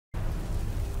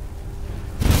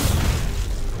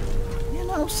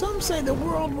know, some say the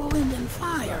world will end in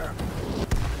fire.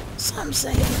 Some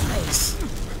say in ice.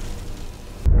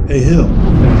 Hey, Hill.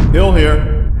 Hill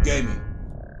here. Gaming.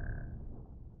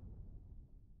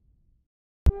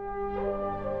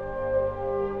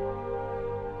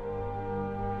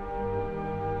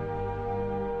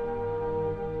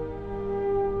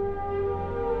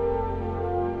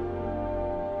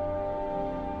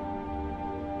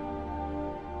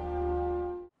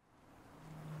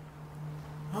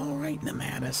 All right,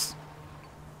 Nematis.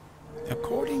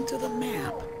 According to the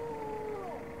map,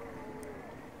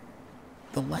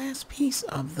 the last piece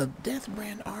of the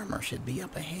Deathbrand armor should be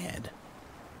up ahead.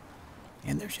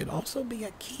 And there should also be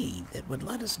a key that would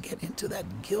let us get into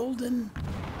that Gilden...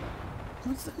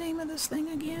 What's the name of this thing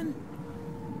again?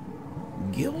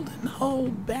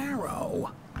 Gildenhold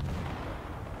Barrow.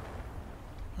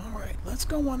 Alright, let's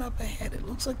go on up ahead. It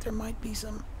looks like there might be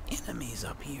some enemies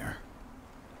up here.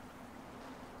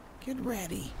 Get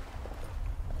ready.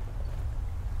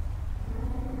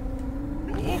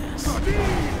 Yes.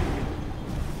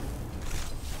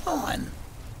 On.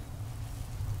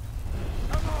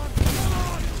 Come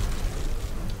on!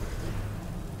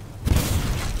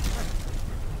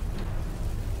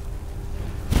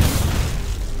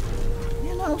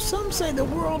 You know, some say the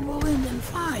world will end in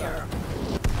fire.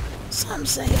 Some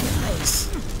say in ice.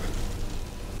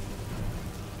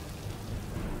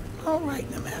 All right,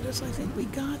 Nematis, I think we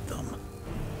got them.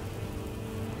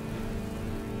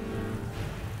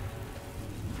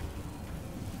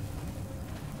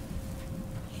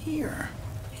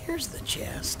 Here's the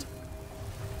chest.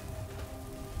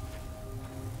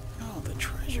 Oh, the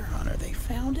treasure hunter. They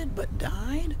found it but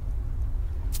died?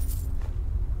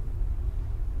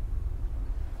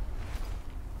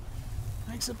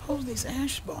 I suppose these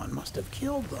ash spawn must have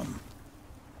killed them.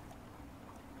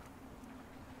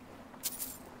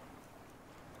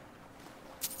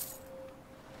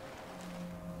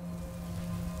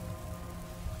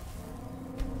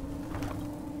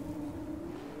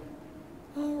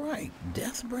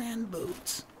 Deathbrand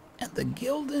boots and the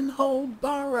Gildenhold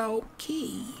Barrow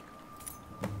key.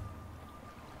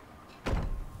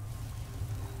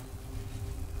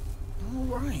 All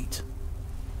right.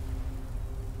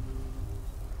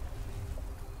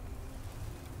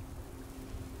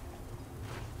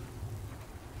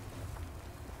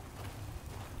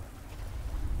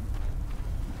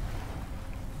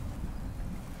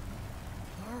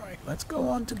 All right, let's go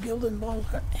on to Gildenhold.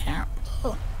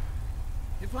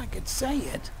 If I could say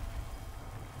it.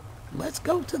 Let's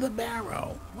go to the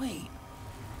barrow. Wait.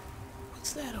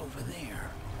 What's that over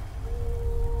there?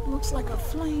 Looks like a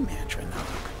flame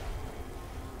Atronach.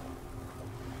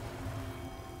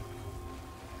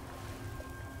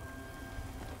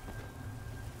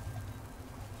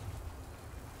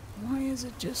 Why is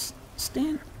it just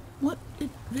stand... What?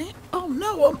 Oh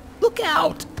no! Look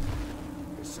out!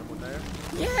 Is someone there?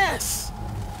 Yes!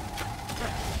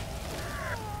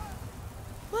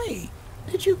 Wait,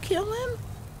 did you kill him?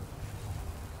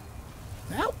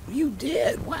 That you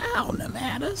did. Wow,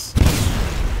 Nematis.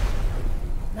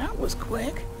 That was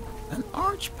quick. An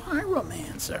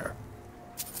arch-pyromancer.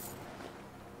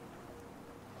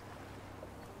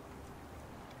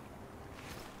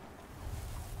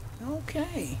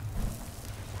 Okay.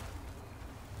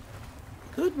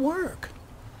 Good work.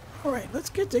 Alright, let's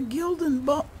get to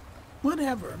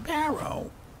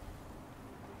Barrow.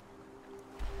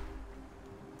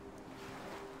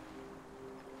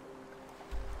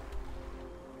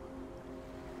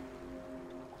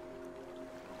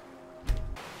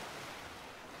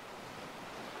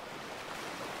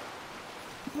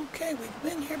 Okay, we've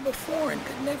been here before and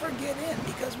could never get in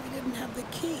because we didn't have the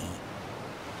key.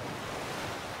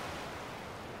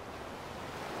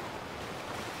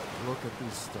 Look at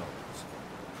these stones.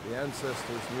 The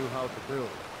ancestors knew how to build,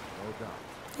 no doubt.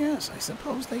 Yes, I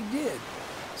suppose they did.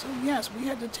 So yes, we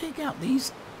had to take out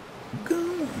these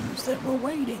goons that were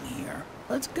waiting here.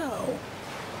 Let's go.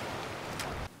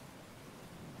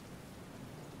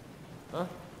 Huh?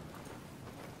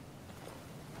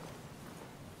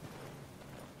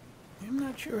 I'm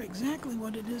not sure exactly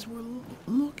what it is we're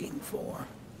looking for.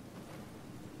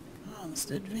 Oh, it's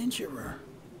the adventurer.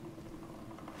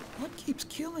 What keeps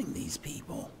killing these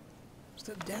people? It's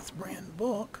the Deathbrand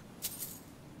book.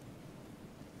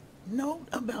 Note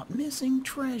about missing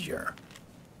treasure.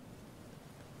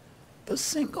 The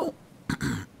single...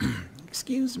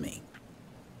 Excuse me.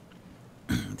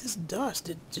 This dust,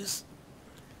 it just...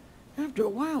 After a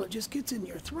while, it just gets in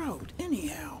your throat.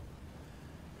 Anyhow.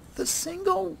 The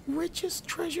single richest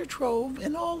treasure trove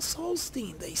in all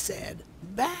Solstein, they said.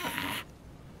 Bah!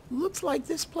 Looks like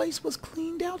this place was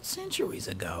cleaned out centuries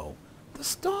ago. The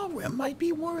Stalrim might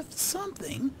be worth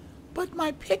something, but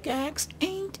my pickaxe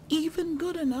ain't even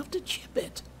good enough to chip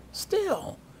it.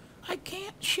 Still, I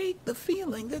can't shake the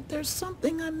feeling that there's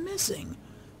something I'm missing.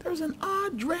 There's an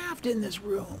odd draft in this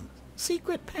room.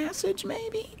 Secret passage,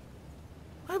 maybe?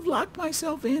 I've locked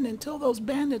myself in until those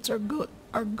bandits are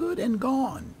good and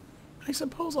gone. I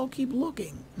suppose I'll keep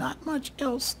looking. Not much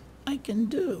else I can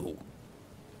do.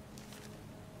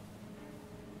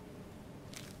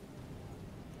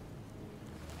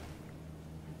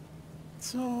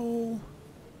 So,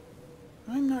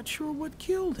 I'm not sure what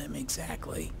killed him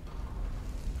exactly.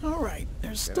 Alright,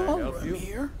 there's Stalrim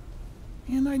here.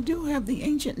 And I do have the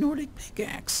ancient Nordic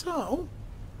pickaxe, so...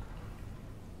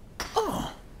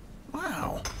 Oh,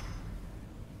 wow.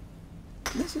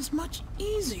 This is much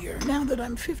easier now that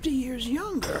I'm 50 years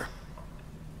younger.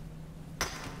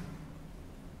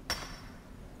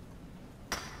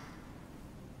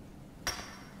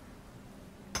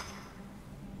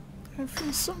 I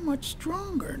feel so much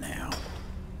stronger now.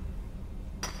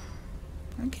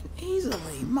 I can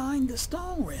easily mine the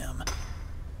Stalrim.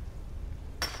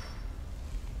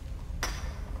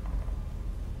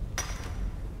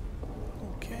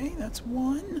 Okay, that's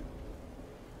one.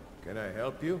 Can I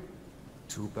help you?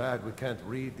 Too bad we can't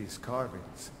read these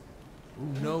carvings. Who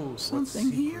knows Something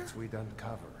what secrets here? we'd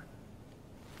uncover.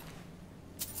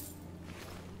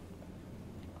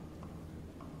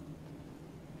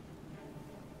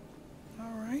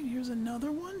 Alright, here's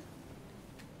another one.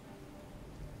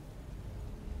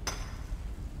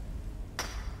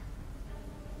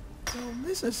 So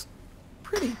this is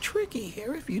pretty tricky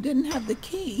here. If you didn't have the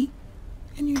key,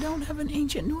 and you don't have an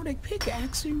ancient Nordic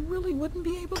pickaxe, you really wouldn't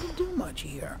be able to do much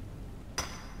here.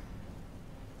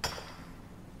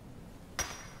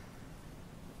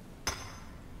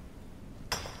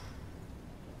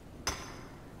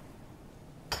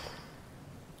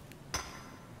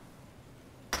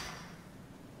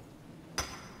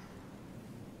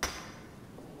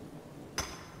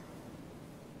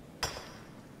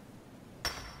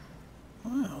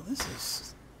 Wow,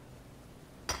 this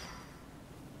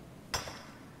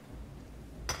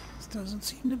doesn't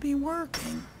seem to be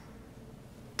working.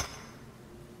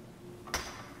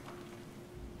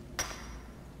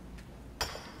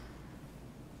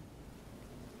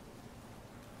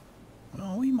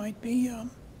 Well, we might be,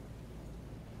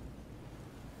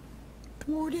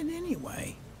 thwarted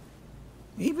anyway.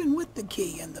 Even with the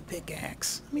key and the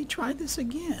pickaxe. Let me try this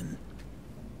again.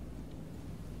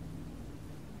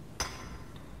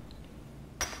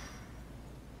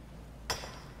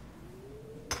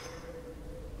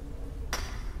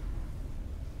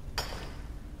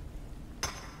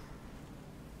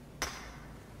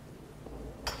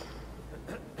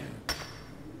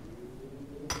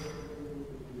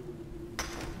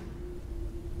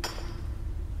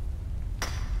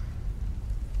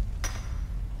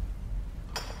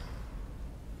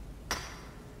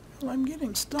 Well, I'm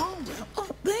getting stalled out. Oh,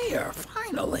 there!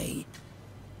 Finally!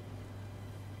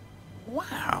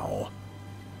 Wow!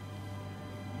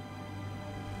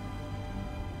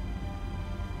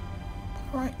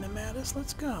 Alright, Nematis,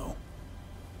 let's go.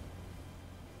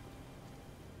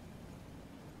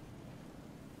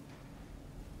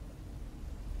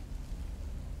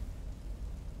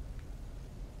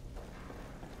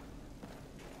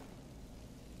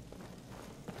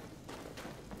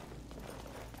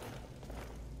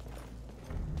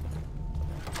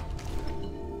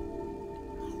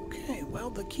 Well,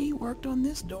 the key worked on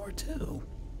this door, too.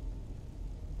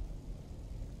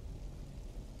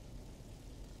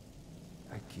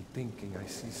 I keep thinking I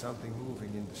see something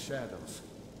moving in the shadows.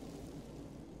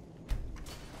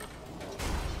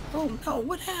 Oh no,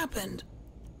 what happened?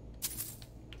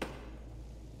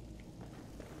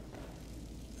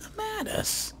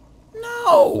 Nematis!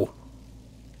 No!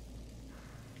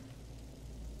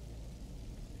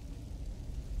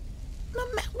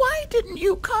 Why didn't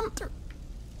you come through?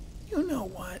 You know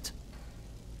what?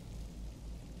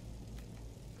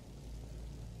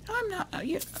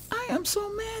 I am so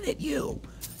mad at you.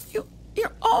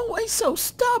 You're always so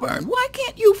stubborn. Why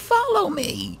can't you follow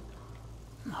me?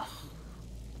 Oh.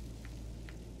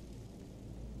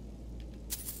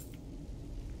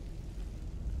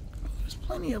 There's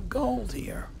plenty of gold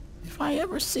here. If I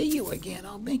ever see you again,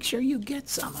 I'll make sure you get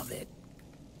some of it.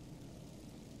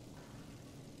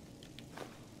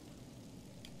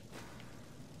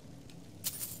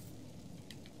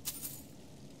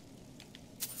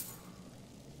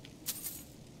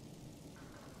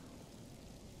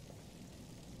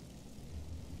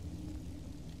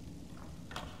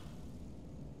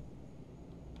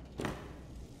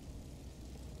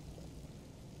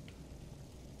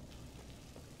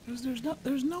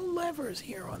 There's no levers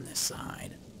here on this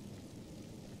side.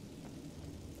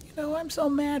 You know, I'm so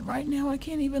mad right now I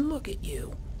can't even look at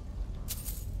you.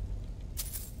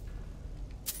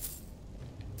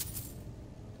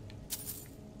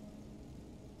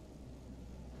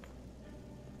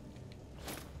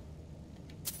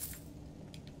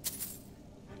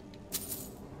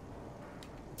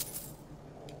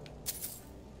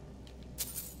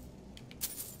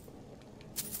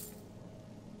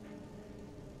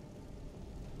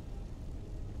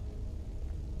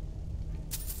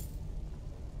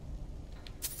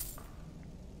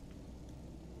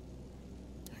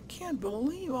 I can't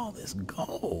believe all this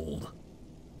gold.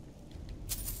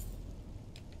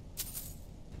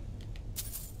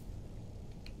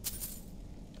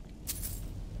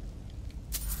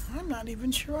 I'm not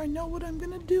even sure I know what I'm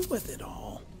gonna do with it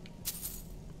all.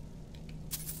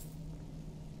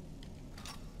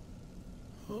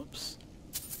 Oops.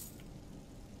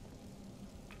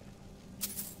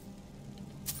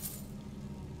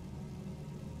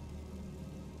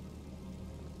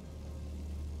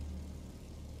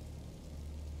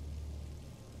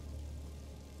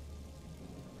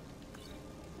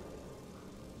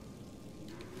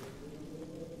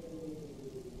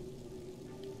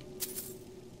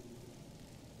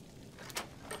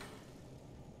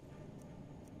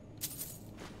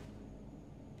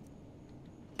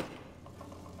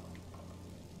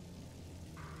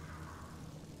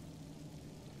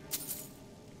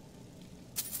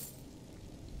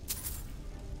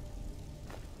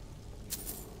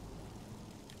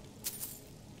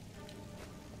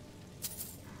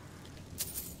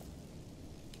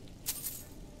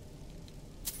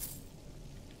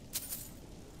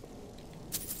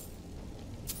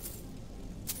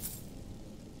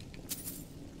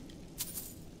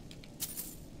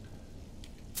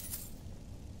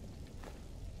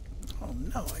 Oh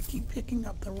no, I keep picking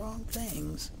up the wrong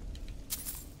things.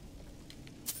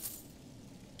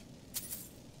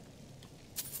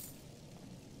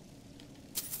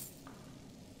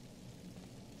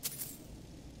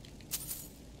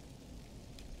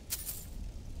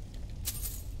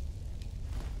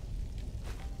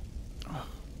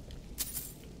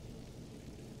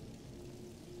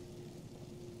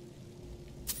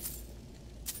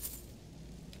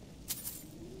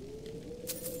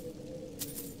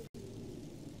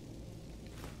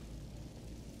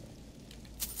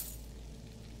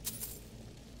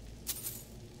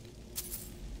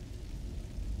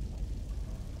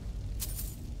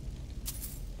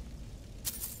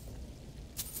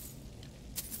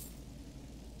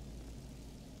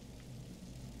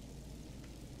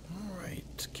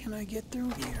 Can I get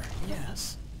through here?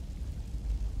 Yes.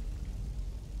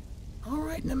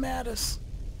 Alright, Nematis.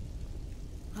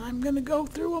 I'm gonna go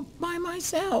through it by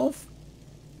myself.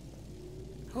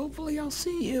 Hopefully I'll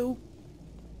see you.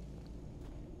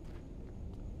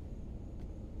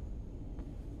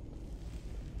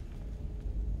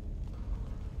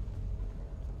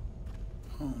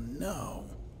 Oh no.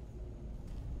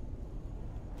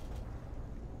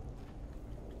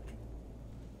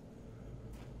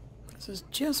 This is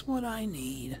just what I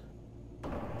need.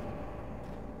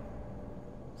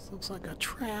 This looks like a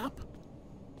trap.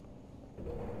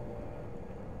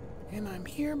 And I'm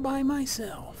here by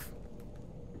myself.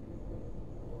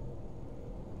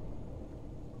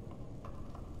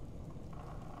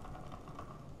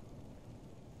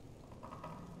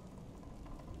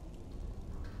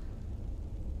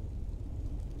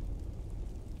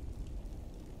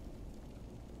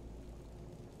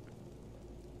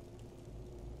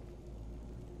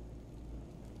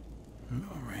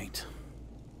 All right.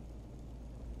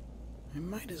 I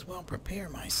might as well prepare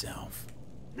myself.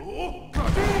 Oh,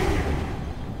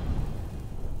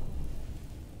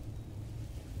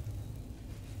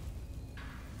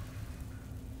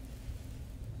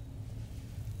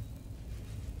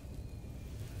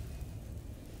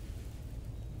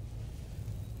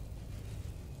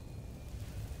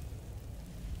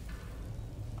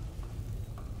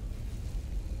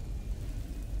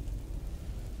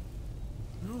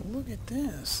 look at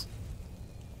this.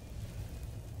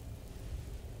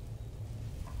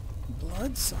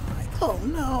 Blood scythe. Oh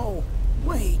no!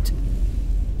 Wait!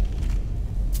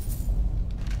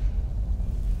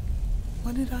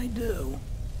 What did I do?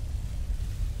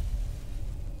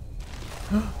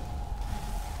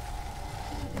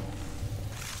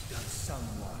 Does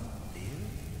someone live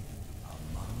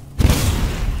among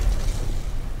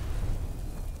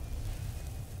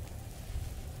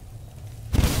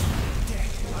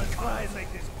I'll try and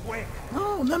make this quick.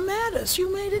 Oh, Nematis,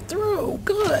 you made it through.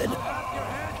 Good.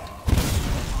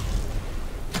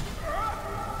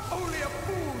 Only a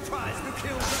fool tries to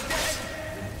kill the dead.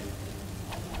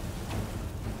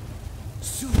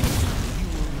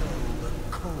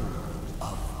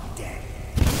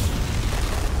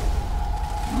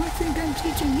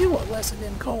 teaching you a lesson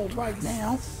in cold right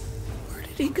now. Where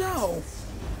did he go?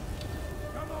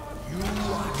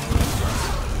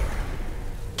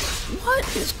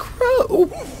 What is Crow?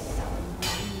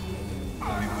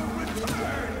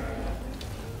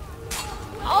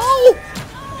 Oh!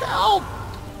 Help!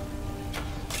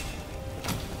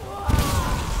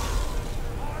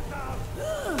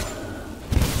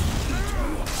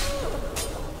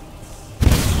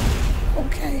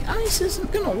 Okay, ice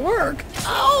isn't gonna work.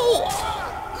 Oh!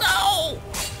 No!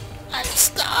 I'm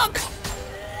stuck!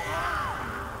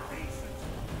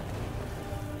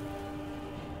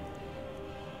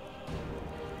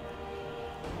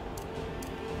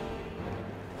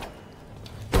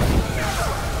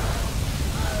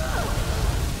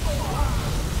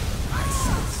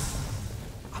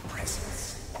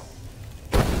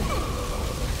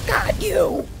 Got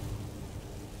you!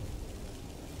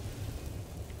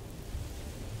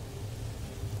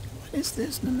 What is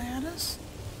this, Nematis?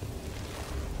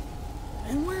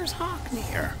 And where's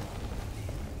Hocknir?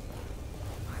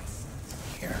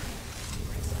 Here.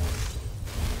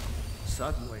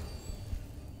 Suddenly,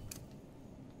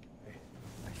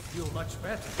 I feel much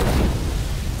better.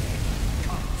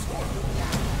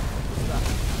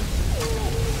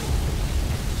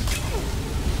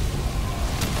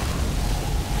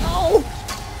 Oh!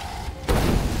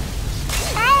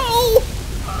 Ow!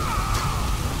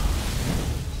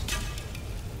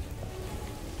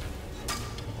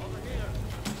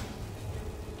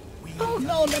 Oh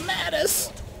no,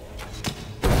 Nematis!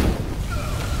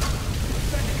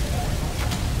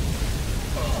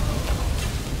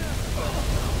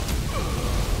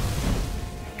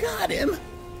 Got him!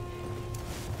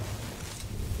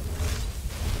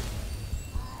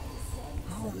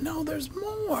 Oh no, there's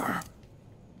more!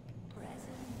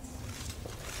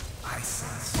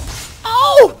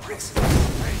 Oh!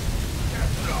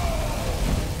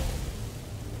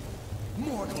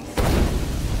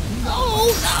 Oh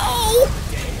no!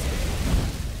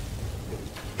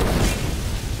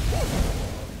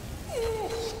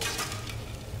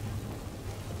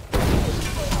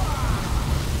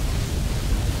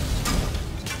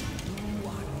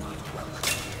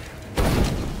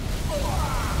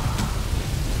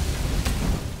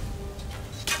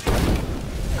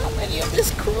 How many of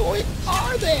this crew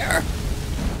are there?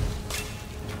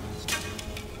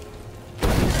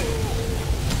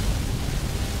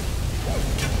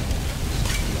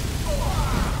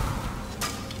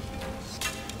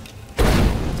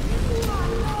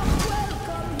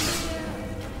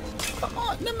 Come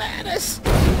on, Nematis!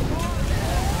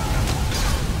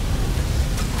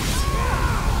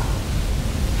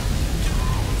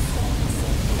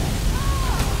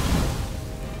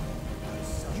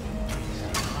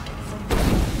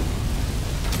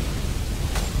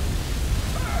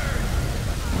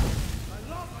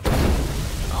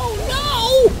 Oh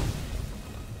no!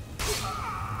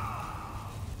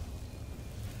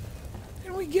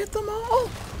 Did we get them all?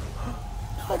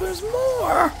 No, there's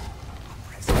more!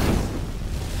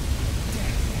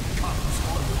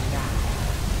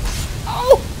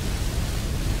 Oh!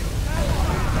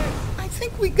 I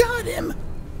think we got him.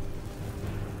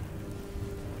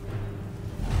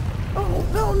 Oh,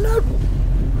 no, no.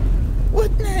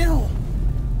 What now?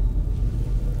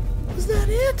 Was that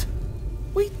it?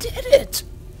 We did it!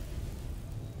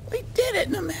 We did it,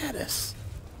 Nematis!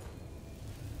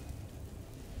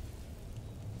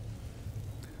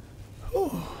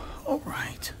 Oh,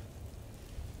 alright.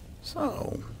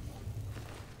 So...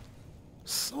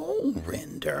 Soul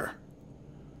Render.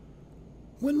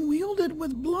 When wielded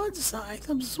with Blood Scythe,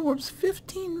 absorbs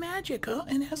 15 magicka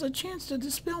and has a chance to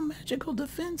dispel magical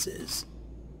defenses.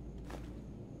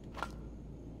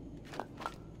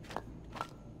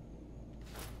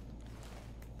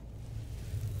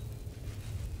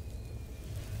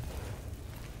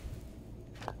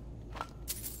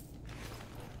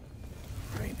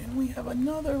 Right, and we have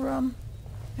another,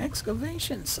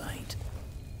 excavation site.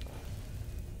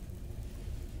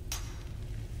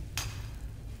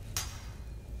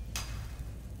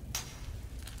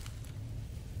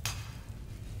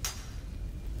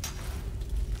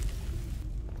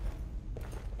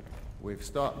 We've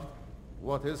stopped.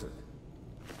 What is it?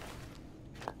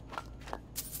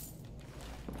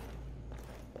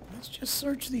 Let's just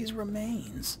search these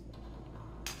remains.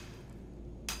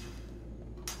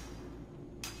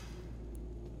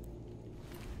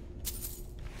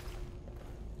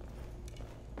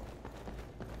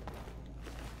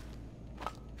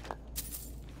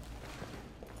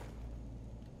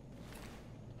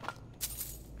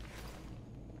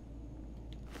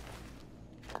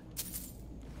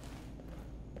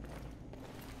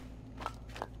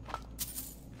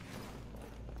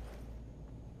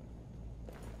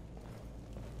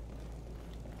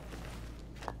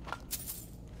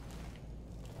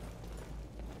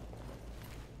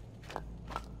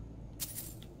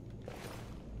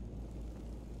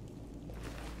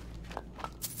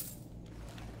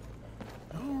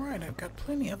 Got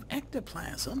plenty of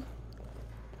ectoplasm.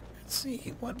 Let's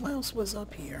see, what else was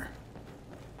up here?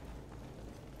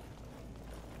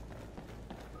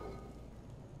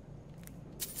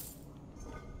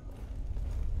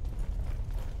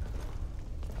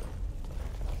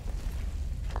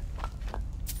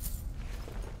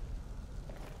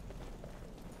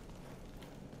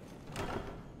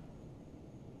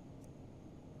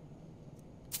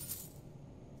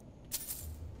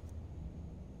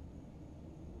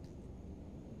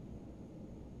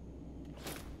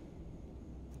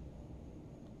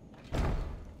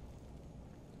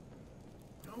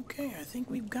 Okay, I think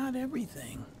we've got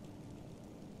everything.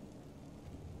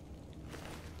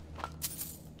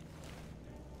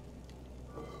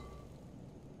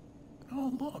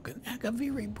 Oh look, an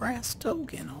Akaviri brass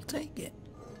token. I'll take it.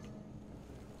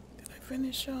 Did I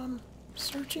finish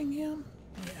searching him?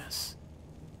 Yes.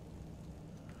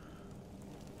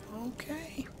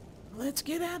 Okay, let's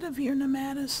get out of here,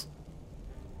 Nemadis.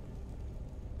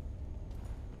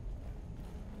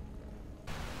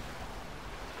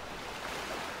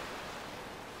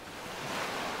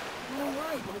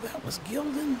 Alright, well that was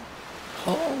Gildan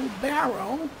Hull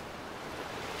Barrow.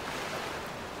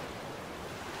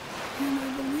 And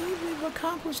I believe we've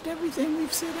accomplished everything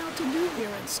we've set out to do here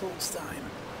in Solstheim.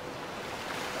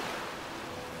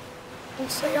 We'll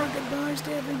say our goodbyes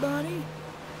to everybody.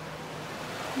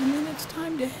 And then it's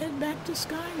time to head back to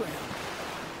Skyrim.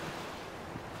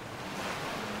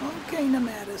 Okay,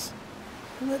 Nemadis,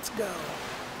 let's go.